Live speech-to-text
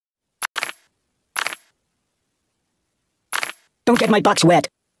Don't get my box wet.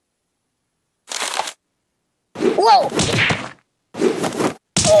 Whoa!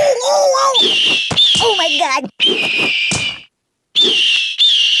 Oh, oh my God!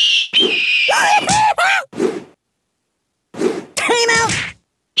 Time out!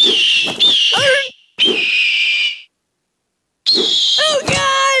 Oh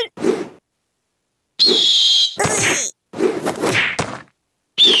God!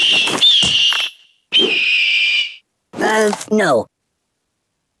 No.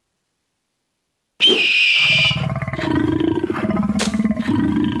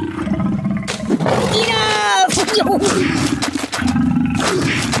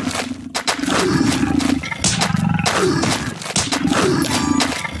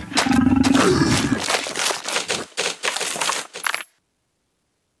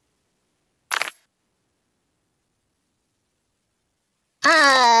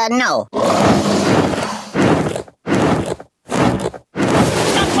 No.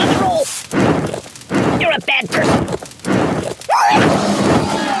 Stop on the roll! You're a bad person.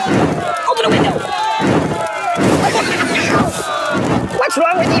 Open the window! What's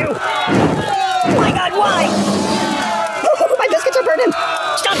wrong with you? Oh my God, why? My biscuits are burning.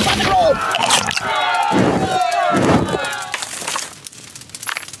 Stop on the roll!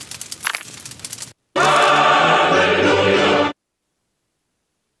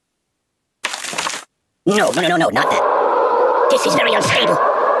 No, not that. This is very unstable.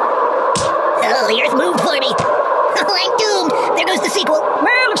 Oh, the earth moved for me. Oh, I'm doomed. There goes the sequel.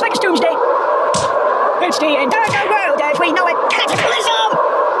 Well, looks like it's doomsday. It's the entire world as we know it. Cataclysm!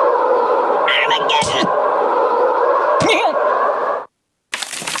 Armageddon!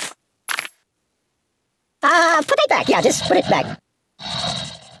 Put it back. Yeah, just put it back.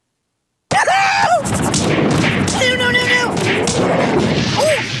 No.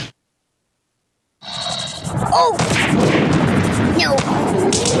 Oh! No.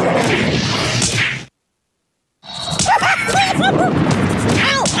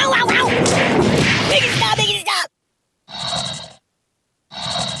 Ow! Make it stop!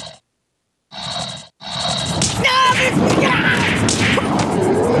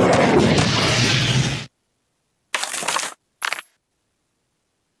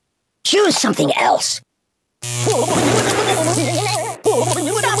 Choose something else.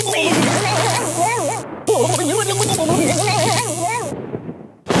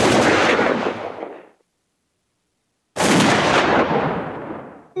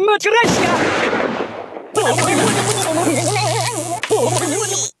 Matryoshka!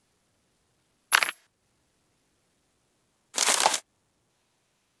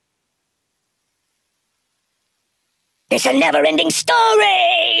 It's a never-ending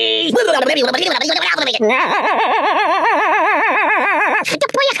story!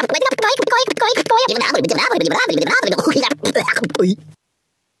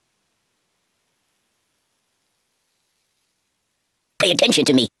 Pay attention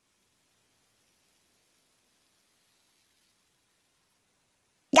to me.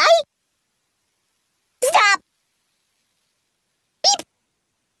 Guy? Stop! Beep!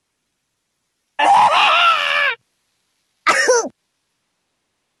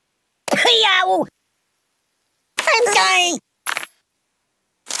 Yow! I'm dying!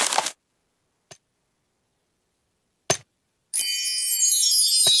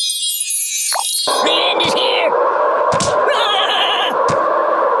 The end is here! Ah!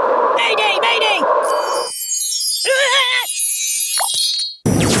 Mayday!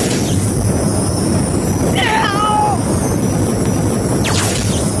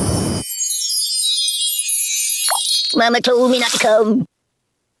 Mama told me not to come.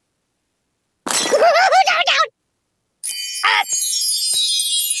 Down!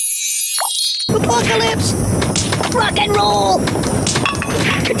 Apocalypse! Rock and roll!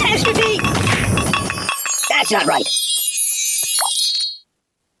 Catastrophe! That's not right.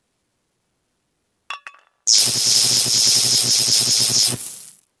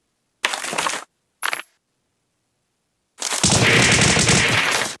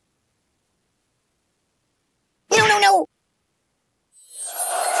 No!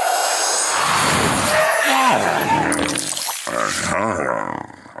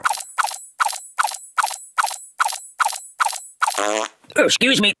 Oh,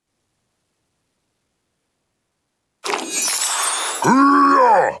 excuse me.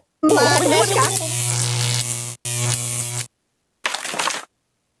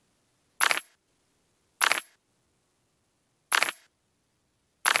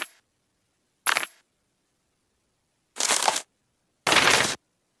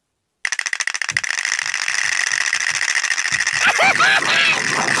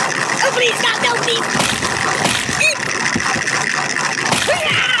 Oh, please, stop! No, please!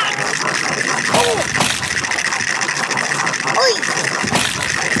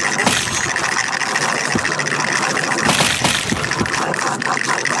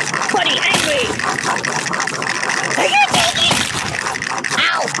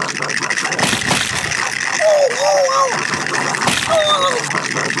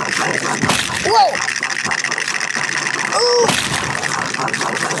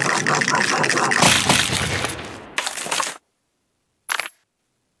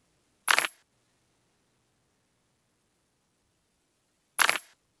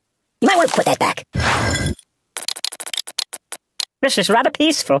 Or put that back. This is rather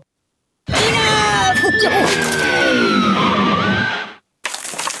peaceful. Enough!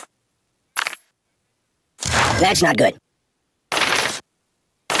 That's not good.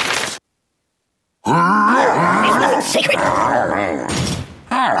 There's nothing sacred. I'm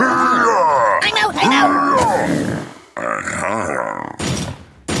out! I'm out!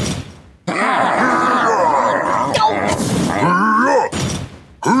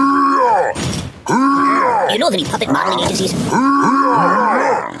 You know of any puppet modeling agencies? Read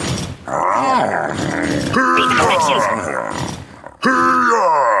the directions.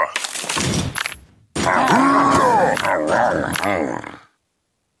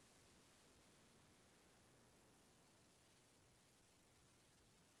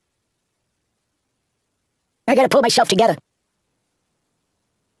 I gotta pull myself together.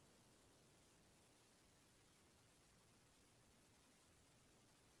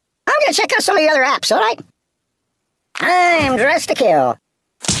 I'm gonna check out some of the other apps, alright? I'm dressed to kill.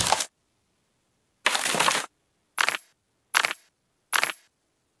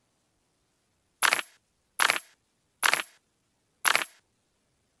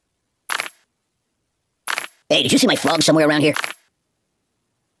 Hey, did you see my frog somewhere around here?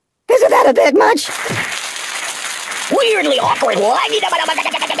 Isn't that a bit much? Weirdly awkward.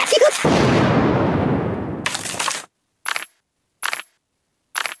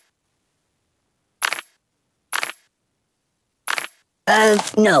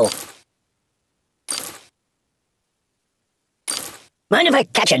 No. Mind if I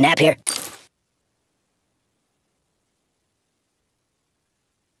catch a nap here?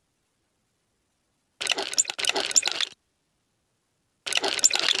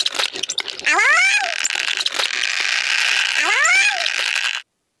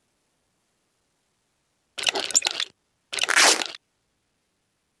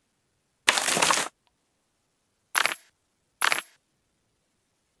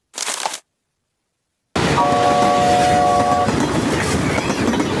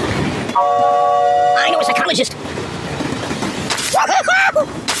 I know a psychologist.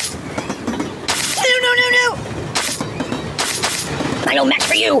 No. I know match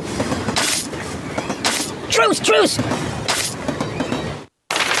for you. Truce.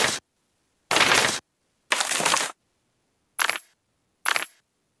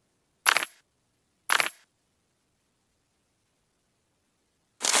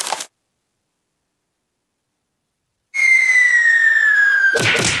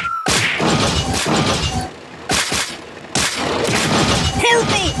 Help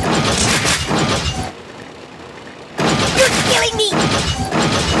me! You're killing me!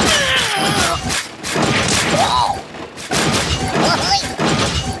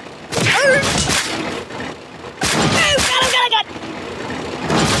 God.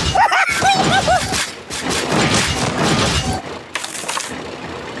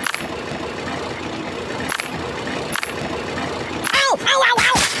 Ow!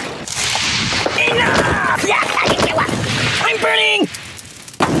 Enough! I'm burning!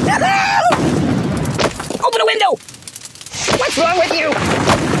 Open a window! What's wrong with you?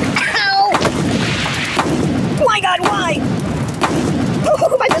 Ow! My God, why?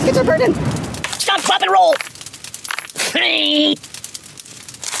 Oh, my biscuits are burning! Stop, drop, and roll!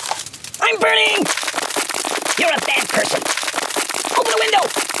 I'm burning! You're a bad person. Open a window!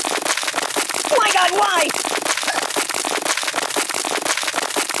 My God, why?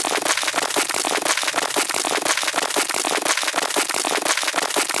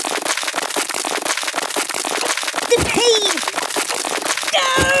 The pain!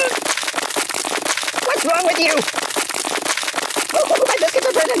 What's wrong with you? Oh, my biscuits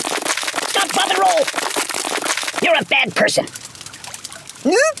are burning! Stop, drop, and roll! You're a bad person.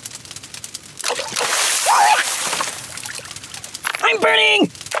 I'm burning!